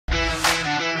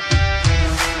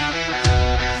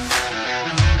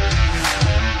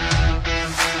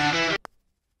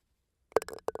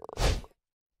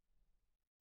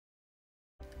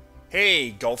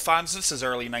Hey golf fans, this is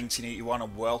early 1981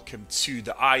 and welcome to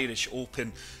the Irish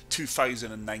Open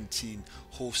 2019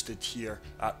 hosted here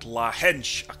at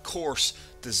Lahinch, a course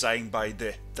designed by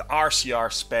the RCR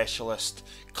specialist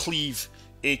Cleve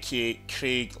aka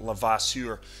Craig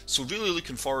Levasseur. So really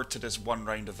looking forward to this one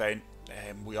round event.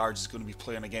 We are just going to be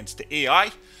playing against the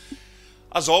AI,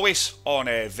 as always on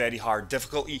a very hard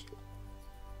difficulty.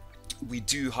 We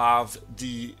do have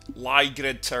the lie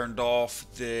grid turned off,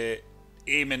 the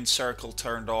aiming circle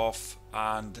turned off,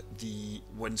 and the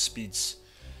wind speeds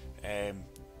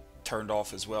turned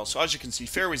off as well. So as you can see,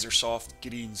 fairways are soft,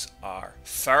 greens are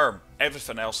firm.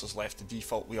 Everything else is left to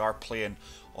default. We are playing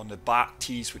on the back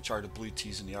tees, which are the blue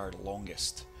tees and they are the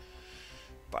longest.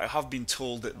 But I have been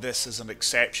told that this is an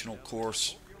exceptional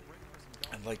course,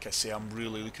 and like I say, I'm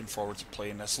really looking forward to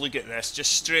playing this. Look at this,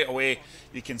 just straight away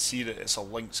you can see that it's a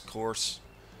links course.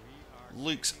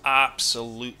 Looks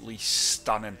absolutely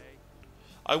stunning.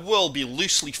 I will be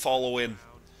loosely following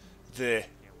the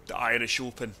Irish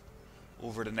Open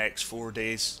over the next 4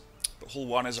 days. But hole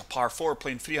 1 is a par 4,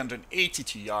 playing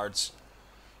 382 yards,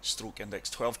 stroke index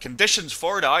 12. Conditions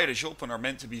for the Irish Open are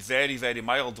meant to be very, very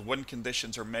mild. The wind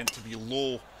conditions are meant to be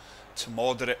low to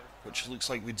moderate, which looks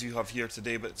like we do have here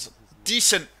today, but it's a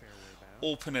decent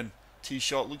opening tee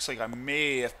shot. Looks like I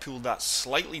may have pulled that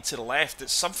slightly to the left.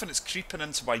 It's something that's creeping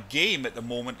into my game at the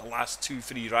moment, the last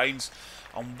 2-3 rounds.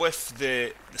 And with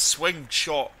the swing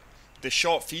shot, the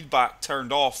shot feedback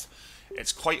turned off,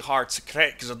 it's quite hard to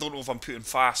correct because I don't know if I'm putting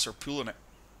fast or pulling it.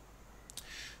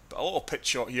 But a little pitch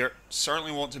shot here.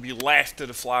 Certainly want to be left of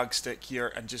the flagstick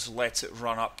here and just let it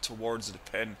run up towards the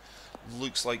pin.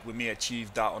 Looks like we may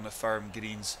achieve that on the firm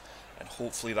greens, and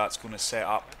hopefully that's going to set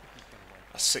up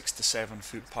a 6 to 7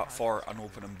 foot putt for an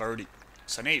opening birdie.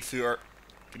 It's an 8 footer.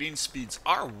 Green speeds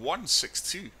are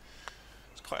 162.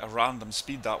 It's quite a random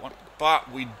speed, that one.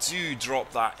 But we do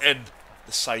drop that in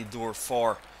the side door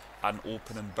for an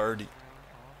opening birdie.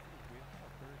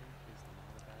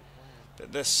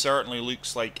 But this certainly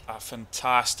looks like a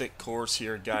fantastic course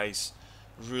here, guys.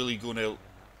 Really going to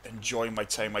enjoy my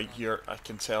time out here. I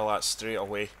can tell that straight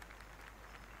away.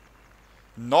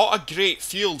 Not a great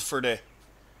field for the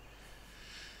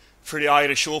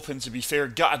Irish Open, to be fair.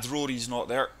 Gutted Rory's not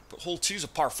there. But hole 2 is a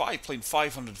par 5, playing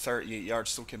 538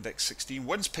 yards, stroke index 16.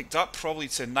 Winds picked up probably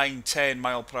to 9-10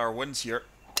 mile per hour winds here.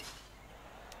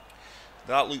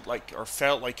 That looked like, or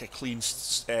felt like, a clean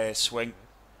swing.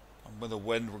 And with the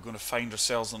wind, we're going to find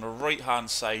ourselves on the right hand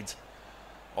side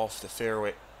of the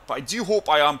fairway. But I do hope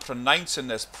I am pronouncing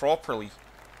this properly.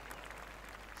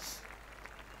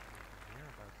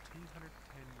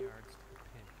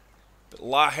 But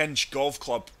Lahinch Golf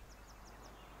Club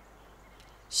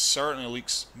certainly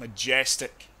looks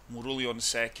majestic. We're only on the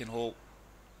second hole.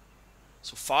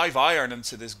 So 5 iron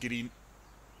into this green.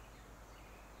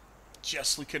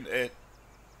 Just looking to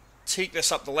take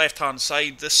this up the left hand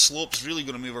side. This slope's really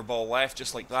going to move our ball left,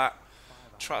 just like that.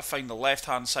 Try to find the left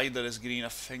hand side of this green. I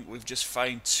think we've just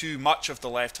found too much of the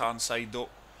left hand side though.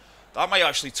 That might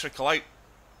actually trickle out.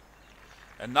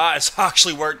 And that has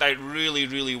actually worked out really,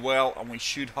 really well. And we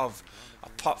should have a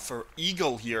putt for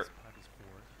eagle here.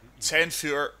 10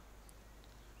 footer.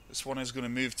 This one is going to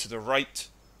move to the right.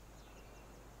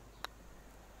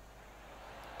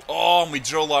 Oh, and we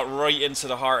drill that right into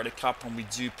the heart of the cup, and we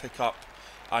do pick up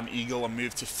an eagle and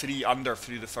move to 3 under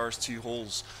through the first 2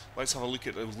 holes. Let's have a look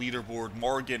at the leaderboard.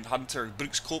 Morgan, Hunter,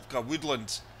 Brooks Koepka,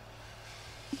 Woodland.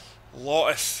 A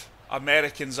lot of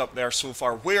Americans up there so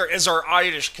far. Where is our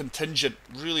Irish contingent?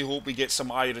 Really hope we get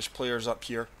some Irish players up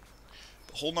here.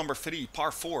 Hole number 3, par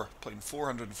 4, playing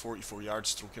 444 yards,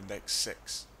 stroke index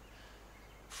 6.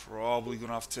 Probably going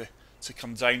to have to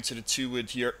come down to the 2 wood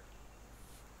here.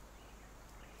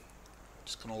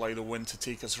 Just going to allow the wind to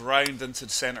take us round into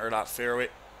the centre of that fairway.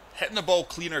 Hitting the ball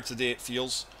cleaner today, it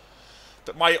feels.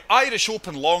 But my Irish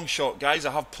Open long shot, guys,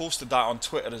 I have posted that on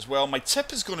Twitter as well. My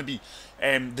tip is going to be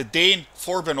the Dane,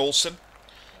 Forbin Olsen.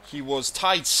 He was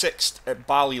tied 6th at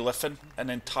Ballyliffin and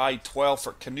then tied 12th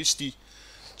for Carnoustie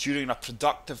during a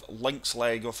productive links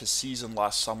leg of his season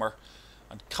last summer,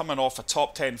 and coming off a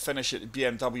top 10 finish at the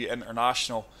BMW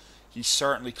International, he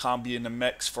certainly can be in the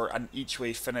mix for an each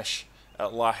way finish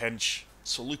at Lahinch.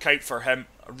 So look out for him.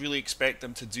 I really expect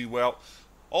him to do well.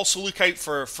 Also look out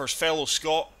for fellow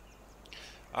Scott,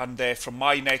 and from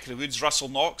my neck of the woods, Russell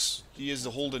Knox. He is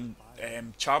the Holden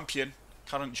champion,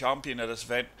 current champion of this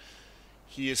event.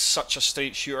 He is such a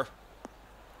straight shooter,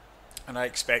 and I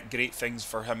expect great things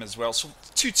for him as well. So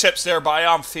 2 tips there, but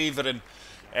I am favouring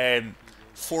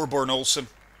Thorburn Olsen.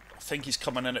 I think he's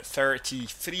coming in at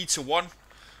 33 to 1.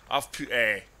 I've put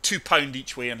 £2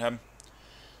 each way on him.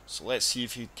 So let's see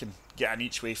if he can get an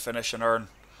each way finish and earn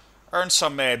Earn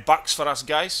some bucks for us,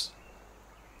 guys.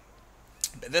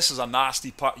 But this is a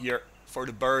nasty putt here for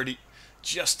the birdie.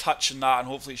 Just touching that, and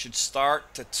hopefully it should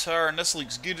start to turn. This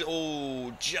looks good.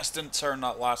 Oh, just didn't turn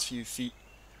that last few feet.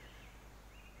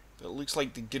 But it looks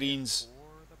like the greens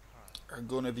are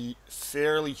going to be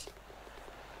fairly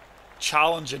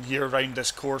challenging here around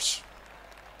this course.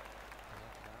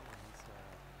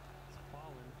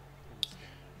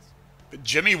 But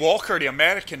Jimmy Walker, the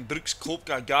American, Brooks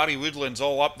Koepka, Gary Woodland's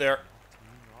all up there.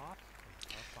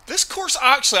 This course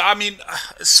actually, I mean,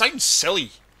 it sounds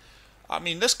silly. I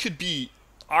mean, this could be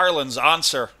Ireland's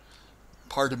answer,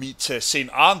 pardon me, to St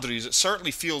Andrews. It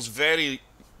certainly feels very,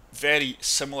 very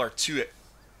similar to it.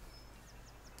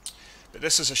 But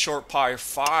this is a short par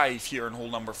 5 here in hole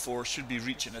number 4. Should be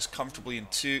reaching this comfortably in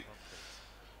 2.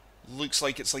 Looks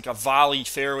like it's like a valley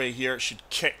fairway here. It should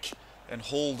kick and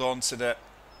hold on to the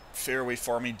fairway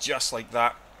for me just like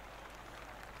that.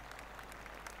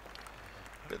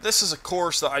 But this is a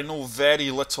course that I know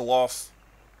very little of.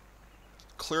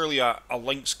 Clearly a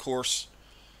links course,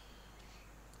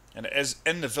 and it is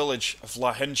in the village of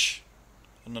Lahinch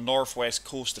on the northwest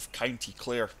coast of County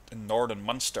Clare in northern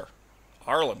Munster,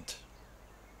 Ireland.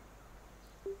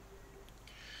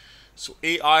 So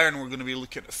 8 iron, we're going to be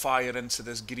looking to fire into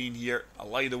this green here,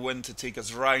 allow the wind to take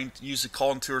us round, use the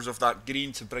contours of that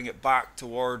green to bring it back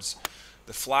towards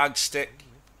the flagstick.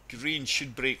 Green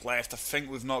should break left. I think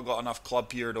we've not got enough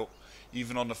club here though,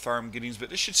 even on the firm greens,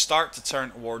 but this should start to turn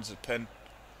towards the pin.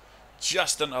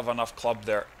 Just didn't have enough club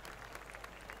there.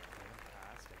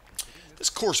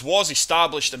 This course was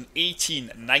established in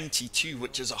 1892,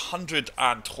 which is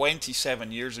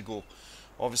 127 years ago.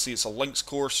 Obviously it's a links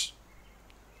course.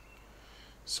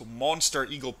 So monster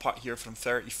eagle putt here from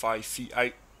 35 feet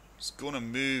out. It's going to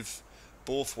move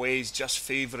both ways, just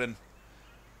favouring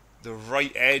the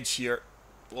right edge here.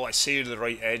 Well, I say to the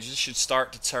right edge. This should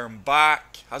start to turn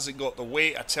back. Has it got the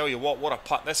weight? I tell you what a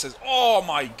putt this is. Oh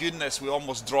my goodness, we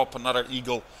almost drop another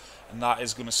eagle. And that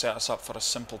is going to set us up for a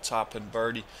simple tap-in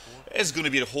birdie. It is going to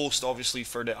be the host, obviously,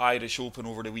 for the Irish Open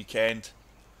over the weekend.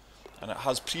 And it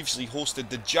has previously hosted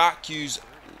the Jack Hughes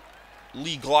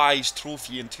League Lives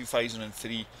Trophy in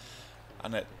 2003.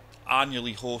 And it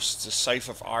annually hosts the South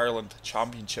of Ireland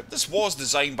Championship. This was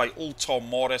designed by Old Tom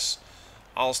Morris,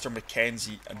 Alistair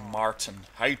McKenzie and Martin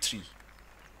Howtree.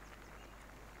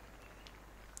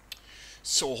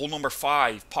 So hole number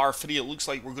 5, par 3. It looks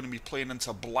like we're going to be playing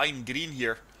into a blind green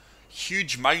here.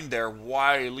 Huge mound there.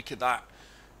 Wow, look at that.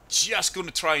 Just going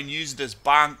to try and use this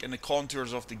bank and the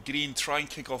contours of the green. Try and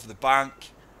kick off the bank.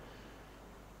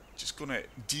 Just going to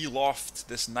de-loft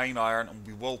this 9 iron, and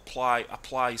we will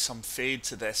apply some fade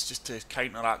to this just to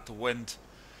counteract the wind.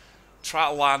 Try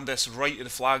to land this right to the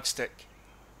flagstick.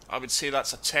 I would say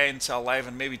that's a 10 to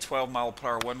 11, maybe 12 mile per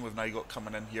hour wind we've now got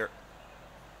coming in here.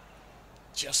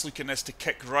 Just looking this to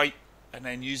kick right and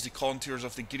then use the contours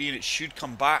of the green. It should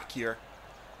come back here.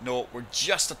 No, we're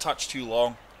just a touch too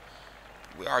long.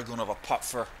 We are going to have a putt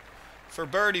for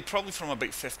birdie, probably from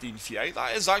about 15 feet out.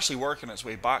 That is actually working its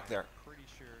way back there.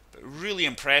 But really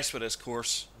impressed with this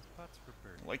course.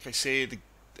 Like I say,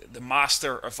 the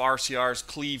master of RCR's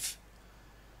Cleve.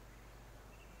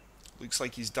 Looks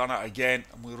like he's done it again,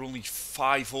 and we're only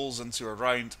 5 holes into a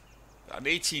round. An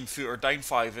 18-footer down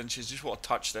 5 inches. Just want to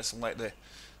touch this and let the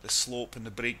slope and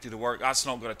the break do the work. That's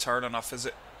not going to turn enough, is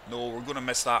it? No, we're going to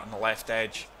miss that on the left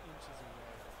edge.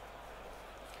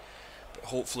 But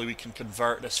hopefully we can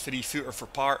convert this 3-footer for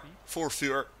par,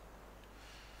 4-footer.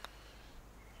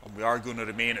 And we are going to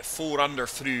remain at 4 under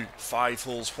through 5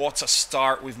 holes. What a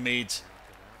start we've made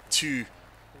to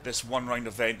this one-round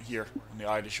event here in the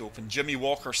Irish Open. Jimmy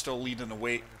Walker still leading the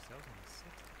way.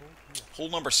 Hole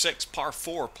number 6, par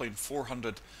 4, playing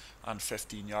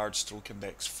 415 yards, stroke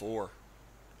index 4.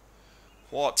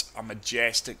 What a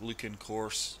majestic looking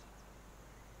course.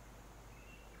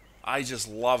 I just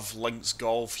love links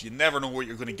golf. You never know what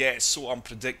you're going to get. It's so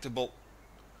unpredictable.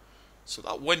 So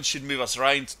that wind should move us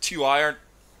round. 2 iron.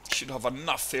 Should have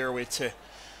enough fairway to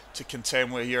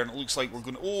contend with here, and it looks like we're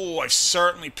going to... Oh, I've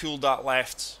certainly pulled that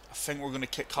left. I think we're going to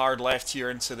kick hard left here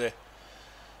into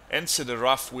the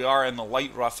rough. We are in the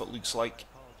light rough, it looks like.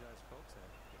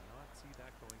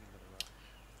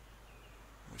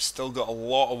 We've still got a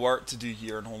lot of work to do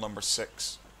here in hole number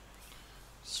 6.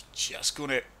 So just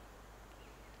going to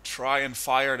try and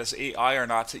fire this 8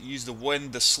 iron at it. Use the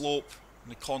wind, the slope,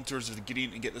 and the contours of the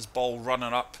green to get this ball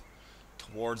running up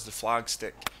towards the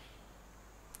flagstick.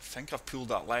 I think I've pulled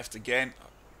that left again.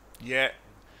 Yeah.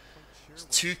 It's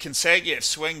 2 consecutive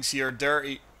swings here,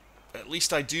 dirty. At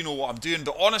least I do know what I'm doing.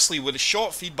 But honestly, with the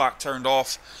shot feedback turned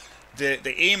off,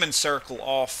 the aiming circle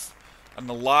off, and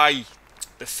the lie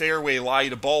the fairway lie,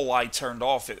 the ball lie turned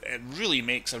off, it really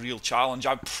makes a real challenge.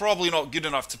 I'm probably not good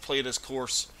enough to play this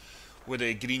course with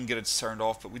the green grids turned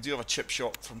off, but we do have a chip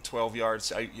shot from 12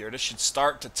 yards out here. This should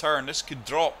start to turn. This could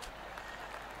drop.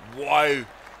 Wow.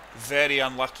 Very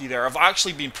unlucky there. I've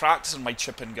actually been practicing my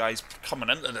chipping, guys,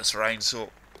 coming into this round, so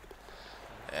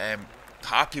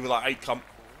happy with that outcome.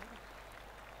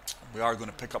 We are going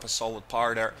to pick up a solid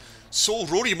par there. So,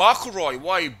 Rory McIlroy,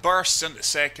 wow, bursts into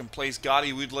second place.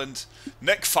 Gary Woodland,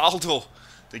 Nick Faldo,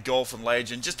 the golfing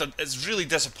legend. It's really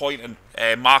disappointing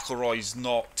McIlroy's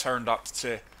not turned up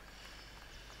to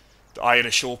the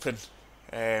Irish Open.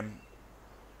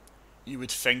 You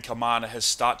would think a man of his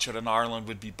stature in Ireland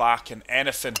would be back in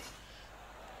anything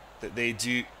that they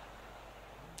do.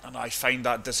 And I find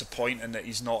that disappointing that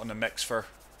he's not in the mix for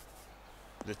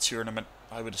the tournament.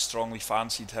 I would have strongly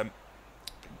fancied him.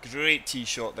 But great tee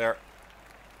shot there.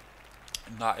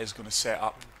 And that is going to set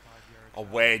up a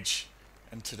wedge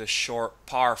into the short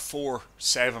par 4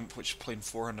 7th, which is playing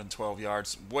 412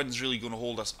 yards. Wind's really going to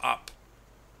hold us up.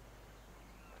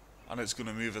 And it's going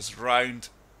to move us round.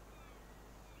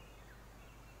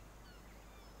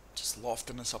 Just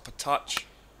lofting us up a touch.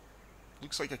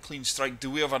 Looks like a clean strike.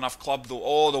 Do we have enough club though?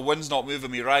 Oh, the wind's not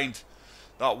moving me round.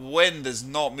 That wind is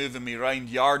not moving me round.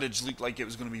 Yardage looked like it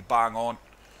was going to be bang on.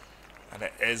 And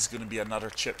it is going to be another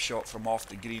chip shot from off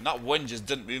the green. That wind just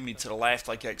didn't move me to the left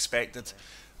like I expected.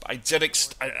 But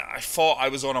I thought I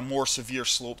was on a more severe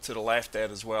slope to the left there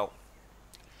as well.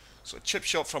 So a chip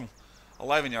shot from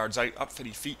 11 yards out, up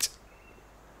 3 feet.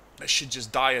 This should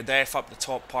just die a death up the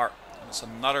top part. It's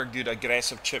another good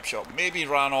aggressive chip shot. Maybe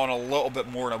ran on a little bit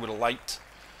more than I would have liked.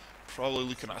 Probably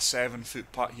looking at a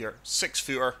 7-foot putt here.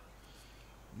 6-footer.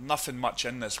 Nothing much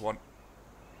in this one.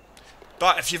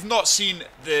 But if you've not seen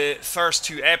the first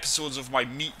 2 episodes of my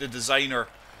Meet the Designer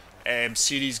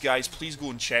series, guys, please go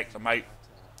and check them out.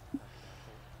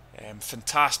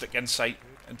 Fantastic insight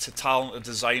into talented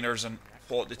designers and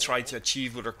what they try to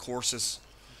achieve with their courses.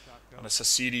 And it's a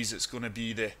series that's going to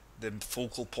be the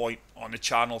focal point on the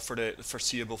channel for the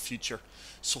foreseeable future.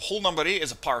 So hole number 8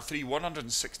 is a par 3,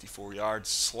 164 yards,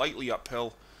 slightly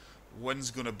uphill.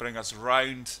 Wind's going to bring us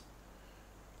round.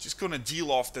 Just going to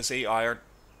deal off this 8-iron.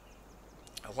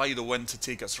 Allow the wind to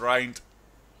take us round.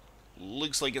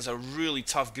 Looks like it's a really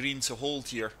tough green to hold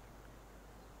here.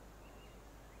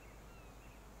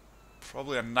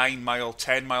 Probably a 9-mile,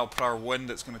 10-mile per hour wind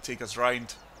that's going to take us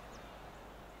round.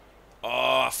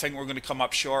 Oh, I think we're going to come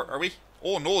up short, are we?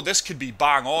 Oh no, this could be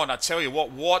bang on. I tell you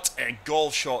what a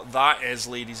golf shot that is,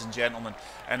 ladies and gentlemen.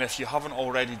 And if you haven't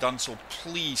already done so,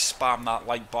 please spam that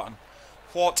like button.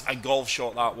 What a golf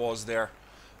shot that was there.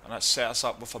 And that set us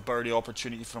up with a birdie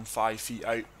opportunity from 5 feet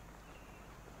out.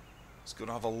 It's going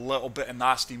to have a little bit of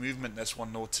nasty movement, this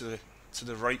one, though, to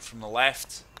the right from the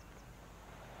left.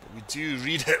 But we do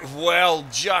read it well.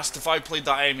 Just if I played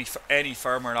that any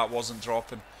firmer, that wasn't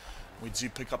dropping. We do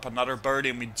pick up another birdie,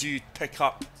 and we do pick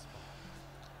up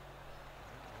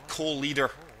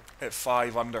co-leader at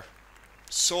 5 under.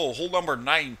 So, hole number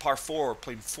 9, par 4,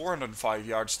 playing 405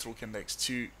 yards, stroke index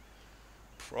 2.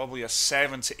 Probably a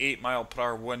 7 to 8 mile per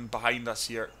hour wind behind us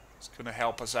here. It's going to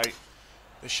help us out.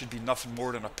 This should be nothing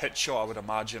more than a pitch shot, I would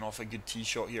imagine, off a good tee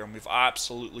shot here. And we've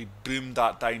absolutely boomed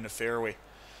that down the fairway.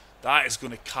 That is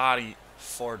going to carry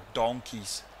for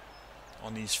donkeys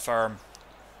on these firm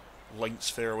links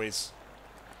fairways.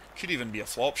 Could even be a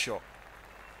flop shot.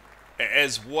 It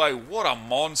is. Wow, what a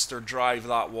monster drive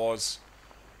that was.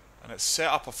 And it's set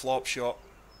up a flop shot.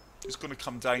 It's going to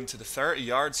come down to the 30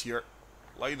 yards here.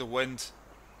 Allow the wind.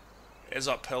 It is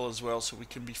uphill as well, so we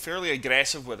can be fairly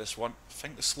aggressive with this one. I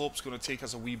think the slope's going to take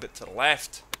us a wee bit to the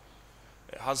left.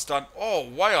 It has done. Oh,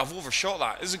 wow, I've overshot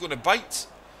that. Is it going to bite?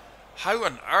 How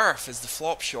on earth is the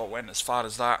flop shot went as far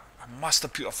as that? I must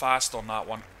have put a fast on that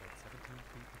one.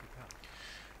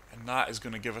 And that is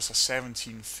going to give us a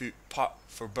 17-foot putt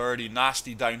for birdie.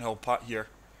 Nasty downhill putt here.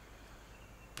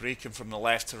 Breaking from the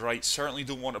left to right. Certainly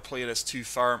don't want to play this too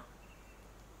firm.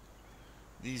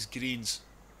 These greens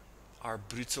are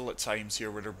brutal at times here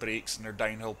with their breaks and their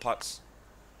downhill putts.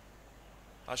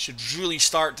 That should really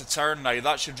start to turn now.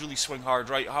 That should really swing hard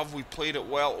right. Have we played it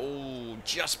well? Oh,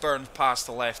 just burned past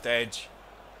the left edge.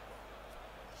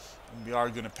 And we are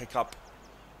going to pick up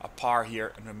a par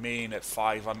here and remain at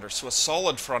 5 under. So a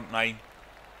solid front 9.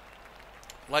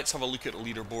 Let's have a look at the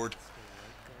leaderboard.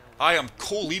 I am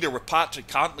co-leader with Patrick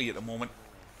Cantley at the moment.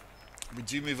 We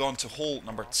do move on to hole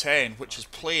number 10, which is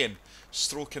playing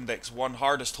stroke index 1,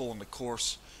 hardest hole on the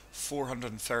course,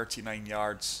 439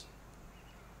 yards.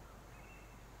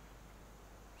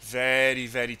 Very,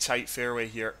 very tight fairway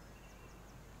here.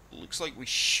 Looks like we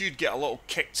should get a little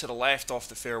kick to the left off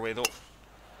the fairway though.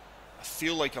 I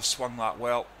feel like I've swung that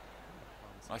well.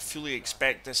 I fully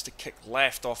expect this to kick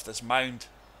left off this mound.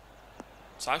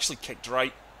 It's actually kicked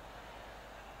right,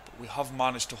 but we have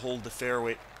managed to hold the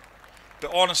fairway.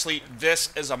 But honestly,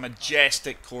 this is a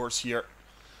majestic course here.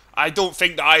 I don't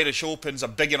think the Irish Open's a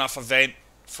big enough event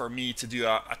for me to do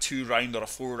a 2-round or a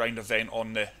 4-round event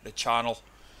on the channel.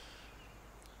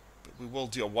 But we will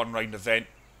do a 1-round event.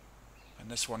 And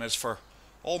this one is for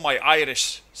all my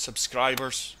Irish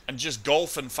subscribers and just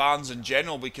golfing fans in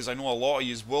general, because I know a lot of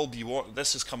you will be,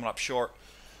 this is coming up short,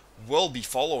 will be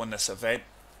following this event.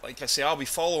 Like I say, I'll be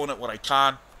following it when I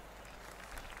can.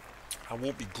 I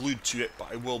won't be glued to it,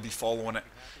 but I will be following it.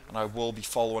 And I will be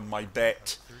following my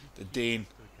bet, the Dane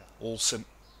Olsen,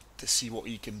 to see what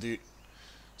he can do.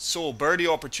 So, birdie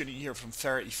opportunity here from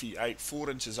 30 feet out,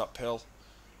 4 inches uphill.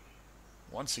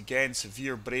 Once again,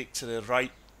 severe break to the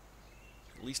right.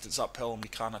 At least it's uphill and we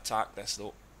can attack this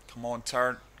though. Come on,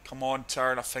 turn. Come on,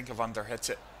 turn. I think I've underhit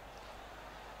it.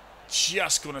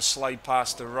 Just going to slide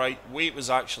past the right. Weight was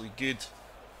actually good.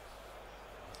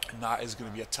 And that is going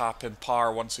to be a tap-in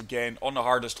par once again on the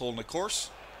hardest hole in the course.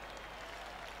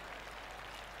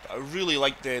 But I really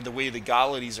like the way the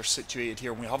galleries are situated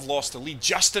here. We have lost the lead.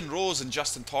 Justin Rose and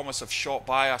Justin Thomas have shot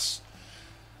by us.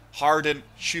 Harden,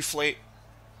 Schauffele,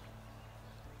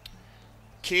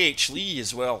 KH Lee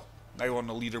as well. Now on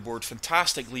the leaderboard.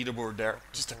 Fantastic leaderboard there.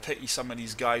 Just a pity some of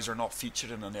these guys are not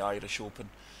featuring in the Irish Open.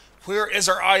 Where is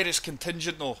our Irish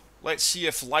contingent though? Let's see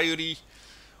if Lowry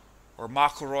or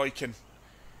McIlroy can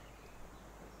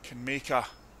make a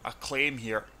claim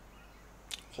here.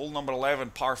 Hole number 11,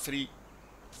 par 3.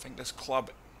 I think this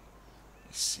club,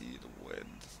 let's see the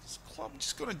wind. This club,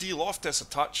 just going to deal off this a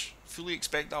touch. Fully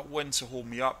expect that wind to hold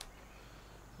me up.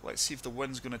 Let's see if the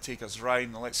wind's going to take us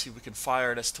round. Let's see if we can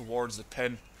fire this towards the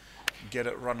pin and get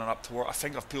it running up toward. I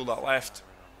think I've pulled that left.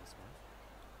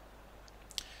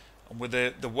 And with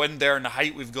the wind there and the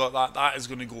height we've got, that is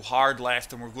going to go hard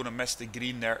left and we're going to miss the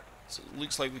green there. So it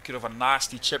looks like we could have a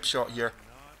nasty chip shot here.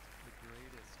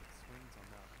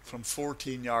 From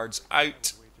 14 yards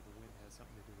out.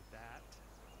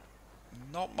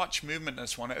 Not much movement in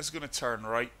this one. It is going to turn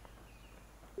right.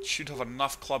 Should have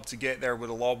enough club to get there with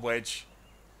a lob wedge.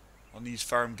 On these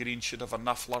firm greens, should have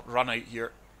enough run out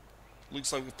here.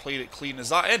 Looks like we've played it clean. Is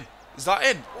that in? Is that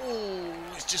in? Oh,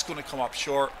 it's just going to come up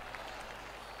short.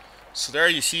 So there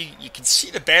you see, you can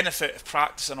see the benefit of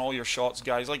practicing all your shots,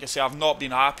 guys. Like I say, I've not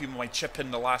been happy with my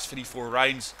chipping the last 3-4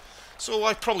 rounds. So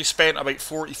I probably spent about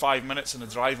 45 minutes in the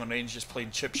driving range just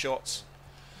playing chip shots.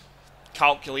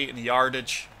 Calculating the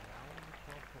yardage.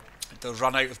 The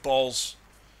run out of balls.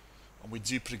 And we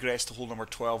do progress to hole number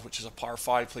 12, which is a par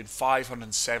 5, playing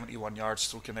 571 yards,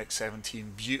 stroking next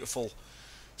 17. Beautiful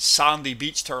sandy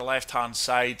beach to our left hand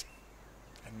side.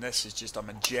 And this is just a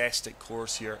majestic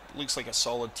course here. Looks like a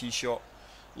solid tee shot.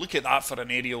 Look at that for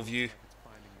an aerial view.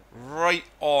 Right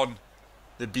on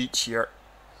the beach here.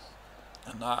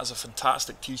 And that is a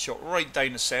fantastic tee shot right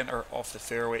down the centre off the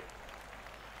fairway.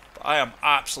 But I am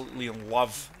absolutely in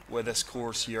love with this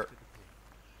course here.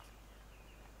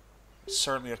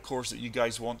 Certainly a course that you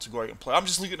guys want to go out and play. I'm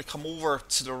just looking to come over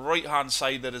to the right hand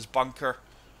side of this bunker.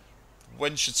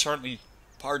 Wind should certainly,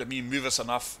 pardon me, move us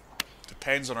enough.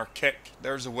 Depends on our kick.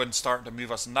 There's the wind starting to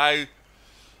move us now.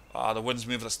 The wind's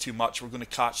moving us too much. We're going to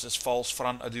catch this false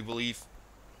front, I do believe.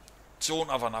 Don't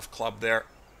have enough club there.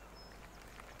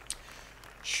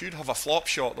 Should have a flop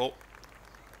shot though.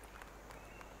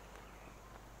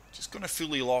 Just going to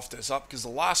fully loft this up because the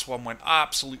last one went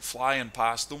absolute flying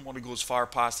past. Don't want to go as far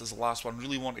past as the last one.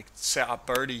 Really want to set up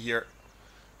birdie here.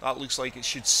 That looks like it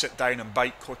should sit down and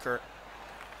bite quicker.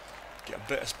 Get a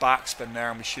bit of backspin there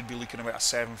and we should be looking about a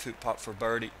 7-foot putt for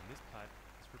birdie.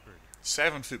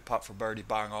 7-foot putt for birdie,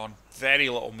 bang on. Very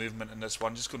little movement in this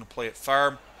one. Just going to play it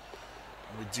firm.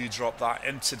 And we do drop that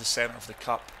into the centre of the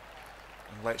cup.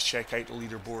 And let's check out the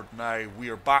leaderboard now. We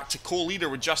are back to co-leader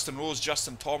with Justin Rose,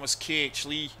 Justin Thomas, KH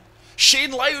Lee.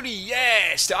 Shane Lowry,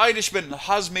 yes! The Irishman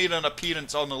has made an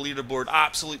appearance on the leaderboard.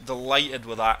 Absolutely delighted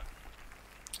with that.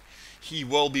 He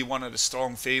will be one of the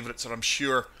strong favourites, and I'm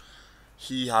sure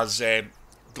he has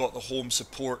got the home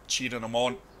support cheering him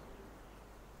on.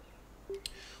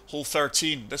 Hole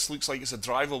 13. This looks like it's a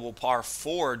drivable par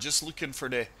 4. Just looking for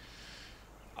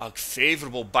a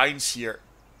favourable bounce here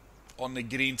on the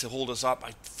green to hold us up.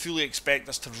 I fully expect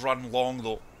us to run long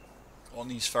though on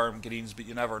these firm greens, but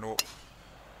you never know.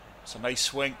 It's a nice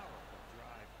swing.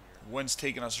 Wind's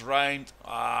taking us round.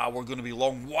 We're going to be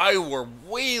long. Wow, we're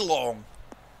way long.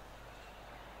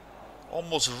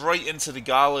 Almost right into the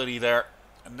gallery there.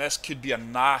 And this could be a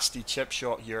nasty chip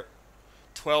shot here.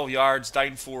 12 yards,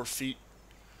 down 4 feet.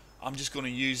 I'm just going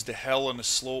to use the hill and the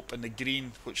slope and the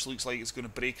green, which looks like it's going to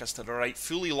break us to the right,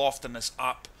 fully lofting this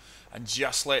up, and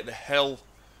just let the hill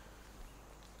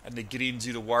and the green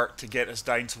do the work to get us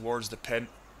down towards the pin.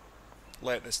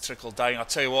 Let this trickle down. I'll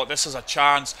tell you what, this is a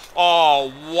chance.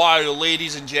 Oh, wow,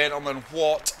 ladies and gentlemen,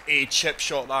 what a chip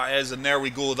shot that is. And there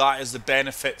we go. That is the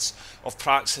benefits of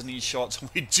practicing these shots.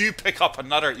 We do pick up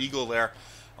another eagle there.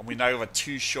 And we now have a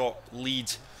 2-shot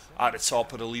lead at the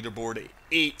top of the leaderboard at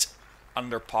 8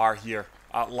 under par here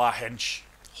at Lahinch.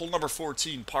 Hole number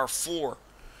 14, par 4.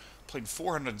 Playing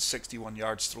 461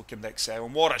 yards, stroke index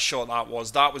 7. What a shot that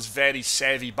was. That was very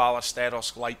Seve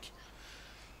Ballesteros-like.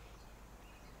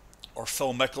 Or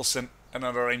Phil Mickelson in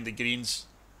and around the greens.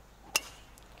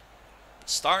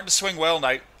 Starting to swing well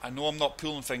now. I know I'm not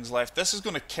pulling things left. This is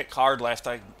going to kick hard left.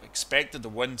 I expected the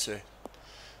wind to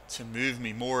move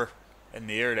me more in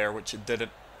the air there, which it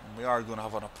didn't. And we are going to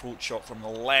have an approach shot from the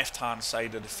left-hand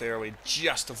side of the fairway,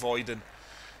 just avoiding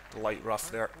the light rough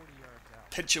there.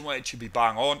 Pitching wedge should be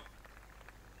bang on.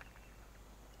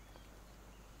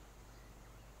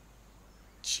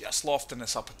 Just lofting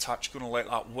this up a touch. Going to let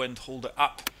that wind hold it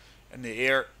up in the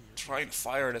air, trying to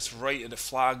fire this right at the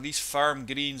flag. These firm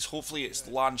greens, hopefully it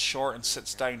lands short and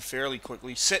sits down fairly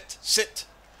quickly. Sit, sit.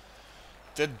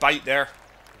 Did bite there.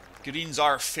 Greens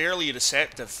are fairly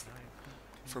deceptive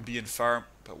for being firm,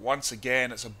 but once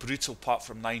again it's a brutal putt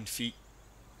from 9 feet.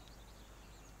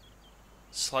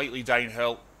 Slightly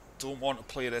downhill. Don't want to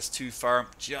play this too firm.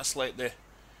 Just let the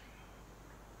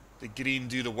green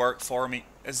do the work for me.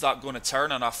 Is that going to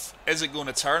turn enough? Is it going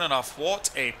to turn enough? What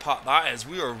a putt that is.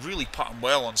 We are really putting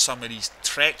well on some of these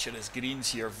treacherous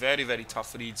greens here. Very, very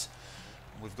tough reads.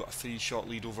 We've got a 3-shot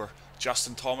lead over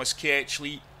Justin Thomas. KH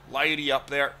Lee Lowry up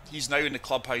there. He's now in the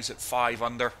clubhouse at 5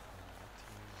 under.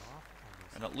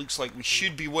 And it looks like we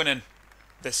should be winning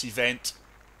this event.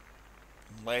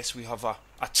 Unless we have a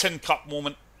tin cup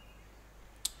moment.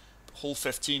 Hole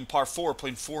 15, par 4,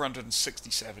 playing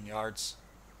 467 yards.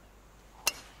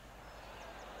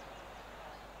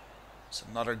 It's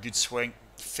another good swing.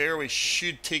 Fairway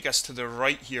should take us to the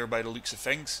right here by the looks of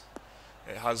things.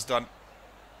 It has done.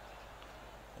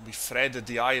 And we threaded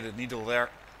the eye of the needle there.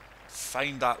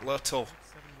 Find that little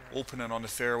opening on the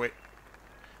fairway.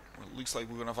 It looks like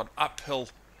we're going to have an uphill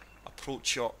approach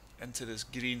shot into this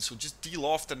green. So just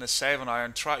de-loft in the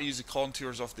 7-iron. Try to use the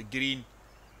contours off the green.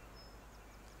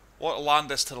 Want to land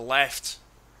this to the left.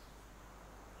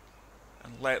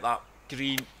 And let that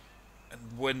green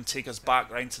and wind take us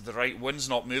back round to the right. Wind's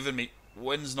not moving me.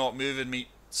 Wind's not moving me.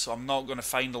 So I'm not going to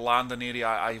find the landing area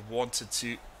I wanted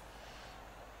to.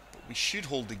 But we should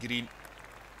hold the green.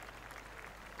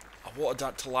 I wanted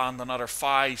that to land another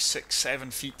 5, 6,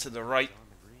 7 feet to the right.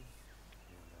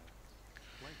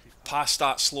 Past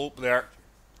that slope there,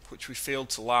 which we failed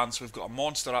to land. So we've got a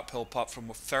monster uphill putt from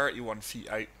 31 feet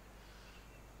out.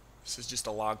 This is just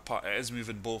a lag putt. It is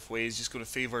moving both ways. Just going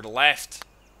to favour the left.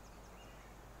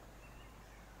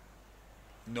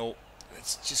 No,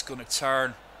 it's just going to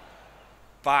turn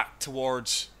back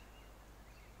towards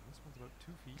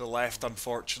the left,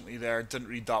 unfortunately, there. Didn't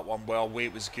read that one well.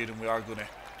 Weight was good, and we are going to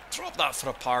drop that for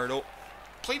a par, though.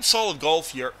 Played solid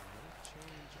golf here.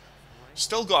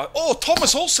 Still got... Oh,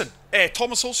 Thomas Olsen!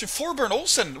 Thomas Olsen, Thorburn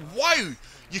Olsen. Wow!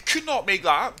 You could not make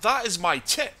that up. That is my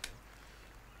tip.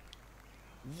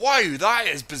 Wow, that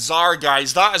is bizarre,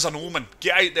 guys. That is an omen.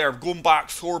 Get out there. Going back,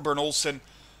 Thorburn Olsen.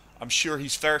 I'm sure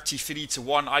he's 33 to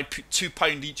 1. I put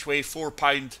 £2 each way,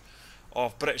 £4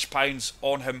 of British pounds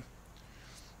on him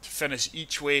to finish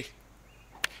each way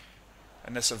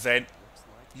in this event.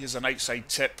 Here's an outside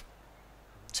tip.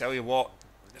 Tell you what,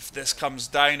 if this comes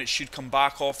down, it should come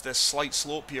back off this slight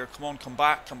slope here. Come on, come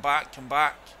back, come back, come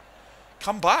back.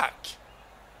 Come back.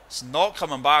 It's not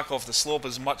coming back off the slope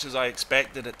as much as I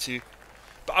expected it to.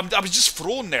 But I was just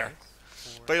thrown there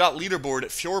by that leaderboard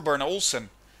at Thorburn Olsen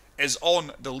is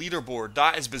on the leaderboard.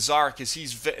 That is bizarre because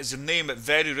his name that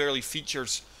very rarely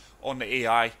features on the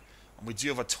AI. And we do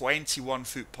have a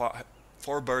 21-foot putt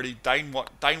for birdie, down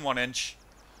 1 inch.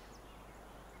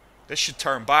 This should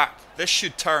turn back. This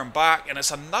should turn back. And it's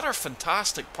another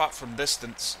fantastic putt from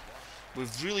distance.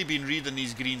 We've really been reading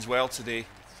these greens well today.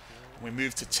 We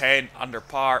move to 10 under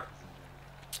par.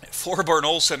 Thorburn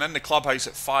Olsen in the clubhouse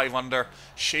at 5 under.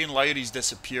 Shane Lowry's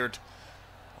disappeared.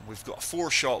 And we've got a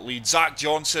 4-shot lead. Zach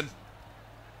Johnson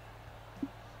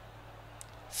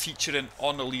featuring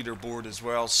on the leaderboard as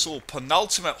well. So,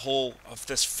 penultimate hole of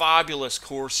this fabulous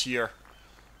course here.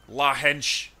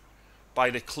 Lahinch by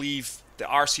the Cleve, the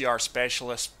RCR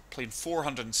specialist, playing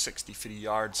 463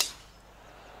 yards.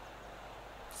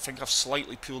 I think I've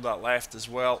slightly pulled that left as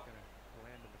well.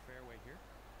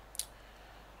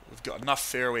 We've got enough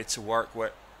fairway to work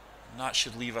with. And that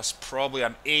should leave us probably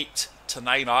an 8 to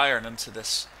 9 iron into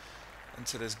this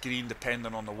green,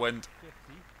 depending on the wind.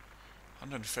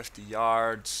 150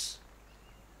 yards.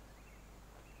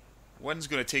 Wind's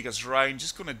going to take us round.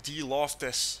 Just going to de-loft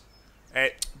this.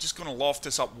 Just going to loft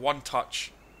this up one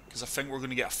touch, because I think we're going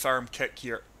to get a firm kick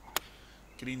here.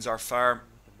 Greens are firm.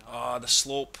 The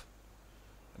slope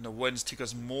and the winds took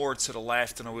us more to the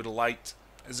left than I would have liked.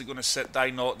 Is it going to sit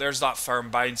down? No, there's that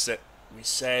firm bounce that we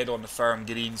said on the firm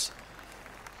greens.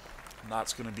 And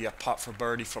that's going to be a putt for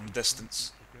birdie from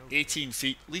distance. 18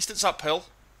 feet. At least it's uphill.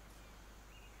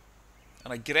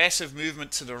 An aggressive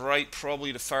movement to the right,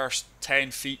 probably the first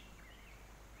 10 feet.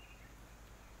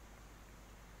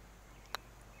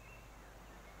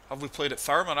 Have we played it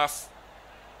firm enough?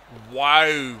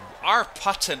 Wow, our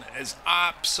putting is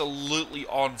absolutely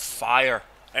on fire.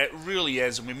 It really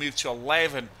is, and we moved to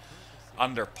 11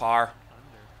 under par.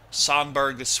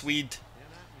 Sandberg, the Swede,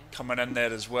 coming in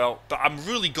there as well. But I'm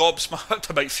really gobsmacked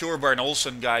about Fjordbjørn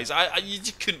Olsen, guys. You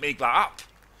just couldn't make that up.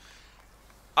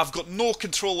 I've got no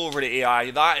control over the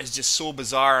AI. That is just so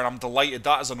bizarre, and I'm delighted.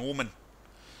 That is an omen.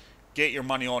 Get your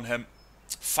money on him.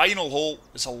 Final hole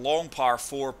is a long par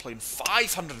 4, playing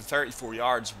 534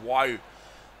 yards. Wow.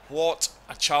 What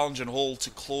a challenging hole to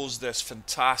close this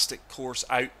fantastic course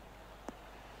out.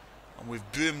 And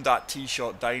we've boomed that tee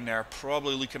shot down there.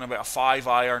 Probably looking about a 5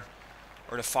 iron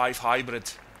or the 5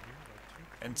 hybrid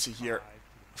into here.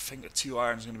 I think the 2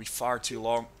 iron is going to be far too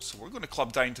long. So we're going to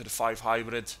club down to the 5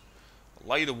 hybrid.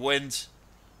 Light of wind.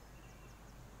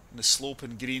 And the slope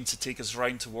and green to take us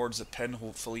round towards the pin,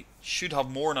 hopefully. Should have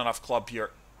more than enough club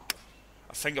here.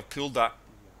 I think I've pulled that.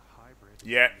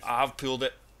 Yeah, I have pulled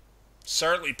it.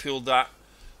 Certainly pulled that.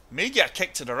 May get a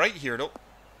kick to the right here though.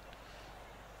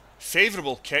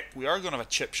 Favourable kick. We are going to have a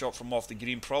chip shot from off the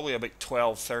green, probably about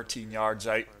 12, 13 yards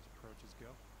out.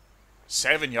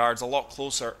 7 yards, a lot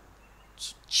closer.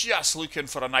 Just looking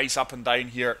for a nice up and down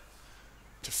here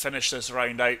to finish this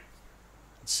round out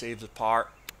and save the par.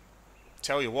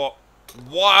 Tell you what,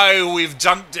 wow, we've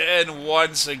dunked it in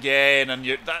once again,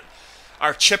 and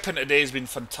our chipping today has been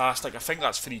fantastic. I think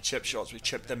that's 3 chip shots we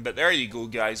chipped in, but there you go,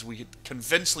 guys. We could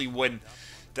convincingly win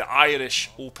the Irish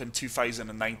Open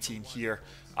 2019 here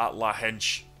at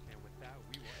Lahinch.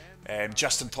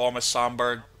 Justin Thomas,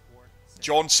 Sandberg,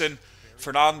 Johnson,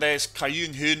 Fernandez,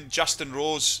 Kayun Hoon, Justin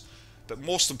Rose, but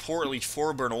most importantly,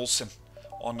 Fjordbjørn Olsen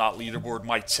on that leaderboard,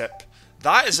 my tip.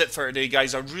 That is it for today,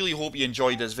 guys. I really hope you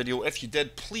enjoyed this video. If you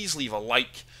did, please leave a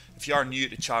like. If you are new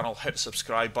to the channel, hit the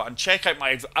subscribe button. Check out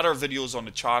my other videos on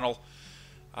the channel.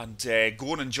 And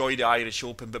go and enjoy the Irish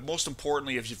Open. But most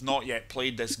importantly, if you've not yet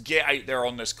played this, get out there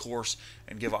on this course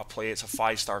and give it a play. It's a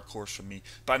 5-star course from me.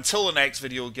 But until the next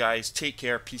video, guys, take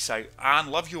care, peace out,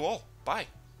 and love you all. Bye.